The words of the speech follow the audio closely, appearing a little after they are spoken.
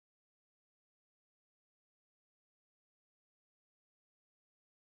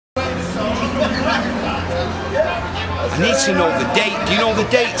need to know the date. Do you know the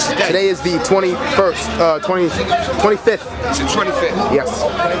dates today? Today is the 21st, 25th. It's the 25th? Yes.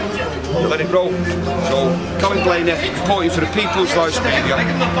 Let it roll. So, Colin Blainer, reporting for the People's Voice Media.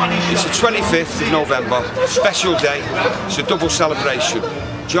 It's the 25th of November, special day. It's a double celebration.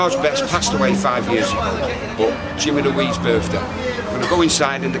 George Best passed away 5 years ago, but Jimmy the Weed's birthday. We're going to go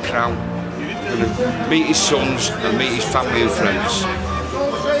inside in the Crown. We're going to meet his sons and meet his family and friends.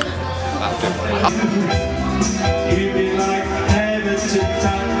 You'd be like heaven to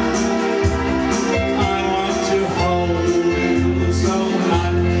touch. I want to hold you so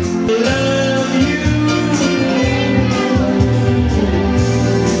much. Love you.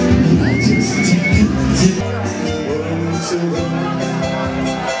 I just take it to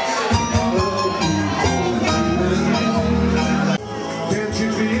can't you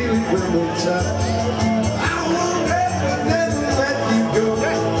feel it when we touch? I won't never let you go.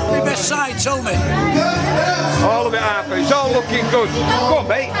 My best side, tell me. All of it, Arthur. It's all looking good. Go on,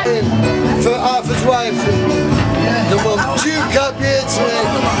 mate. For Arthur's wife, the mum. Duke up here today.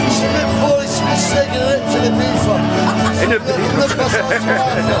 She's been poorly, she's been sticking it to the beefer.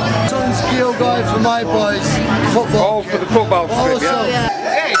 Son's Gil guy for my boys. Football. Oh, for the football strip, yeah.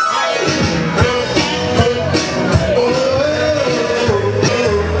 Hey.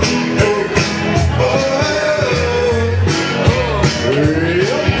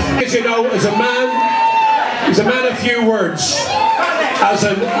 As you know, as a man, he's a man of few words, as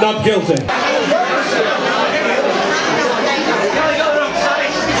in not guilty.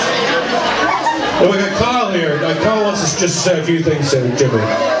 Well, we got Karl here. Karl wants us just to say a few things to Jimmy.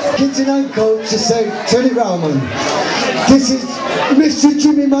 Kids and uncle to say, turn it round, man. This is Mr.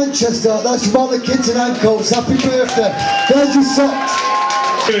 Jimmy Manchester. That's from all the kids and uncles. Happy birthday. There's your socks.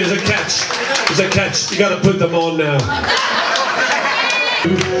 There's a catch. There's a catch. You got to put them on now.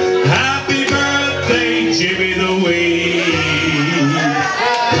 Happy birthday, Jimmy the Weed.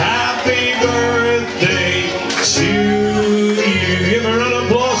 Happy birthday to you. Give him a round of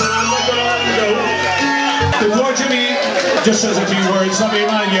applause and I'm not going to let him go. Before Jimmy just says a few words, let me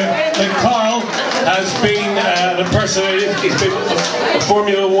remind you that Karl has been an impersonator. He's been a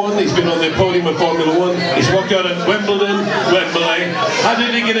Formula 1. He's been on the podium of Formula 1. He's walked out at Wembley. How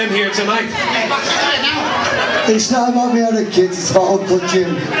did he get in here tonight? It's not about me other kids, it's about Uncle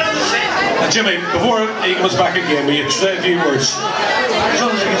Jim. Jimmy, before he comes back again, will you say a few words? All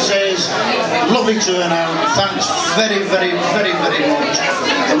I can say is, lovely turnout. Thanks very, very, very, very much.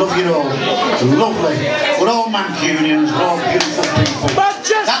 I love you all. Lovely. We're all Mancunians, we're all beautiful people.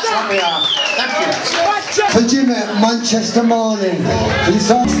 Manchester! That's what we are. Thank you. Manchester! For Jimmy, Manchester morning.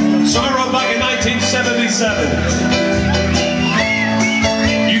 Song I wrote back in 1977.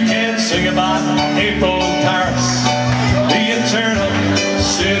 You can't sing about April Paris, the eternal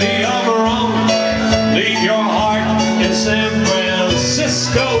city of Rome. Leave your heart in San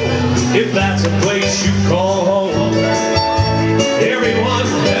Francisco, if that's a place you call home. Everyone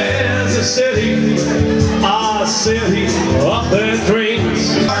has a city of their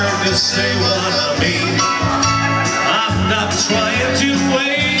dreams. Hard to say what I mean. I'm not trying to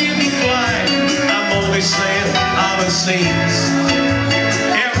wave and fly. I'm only saying how it seems.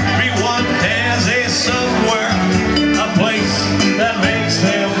 Everyone has a somewhere, a place that makes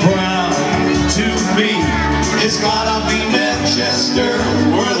them proud to be. It's gotta be Manchester,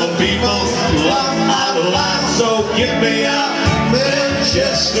 where the people laugh out loud. So give me a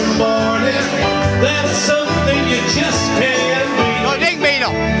Manchester morning. That's something you just can't beat. No, ding me no.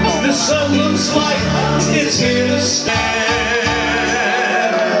 The sun looks like it's here to stand.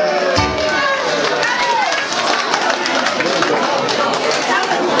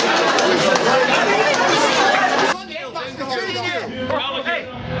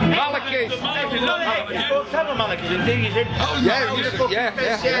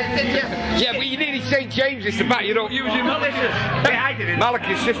 Yeah, but you needed St. James's to back you up.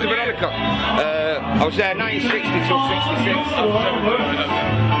 Malachy's sister Veronica. I was there 1960 till 66.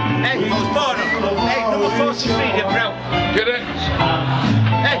 Hey, I was born on. Hey, number 43 in Brown. Did it?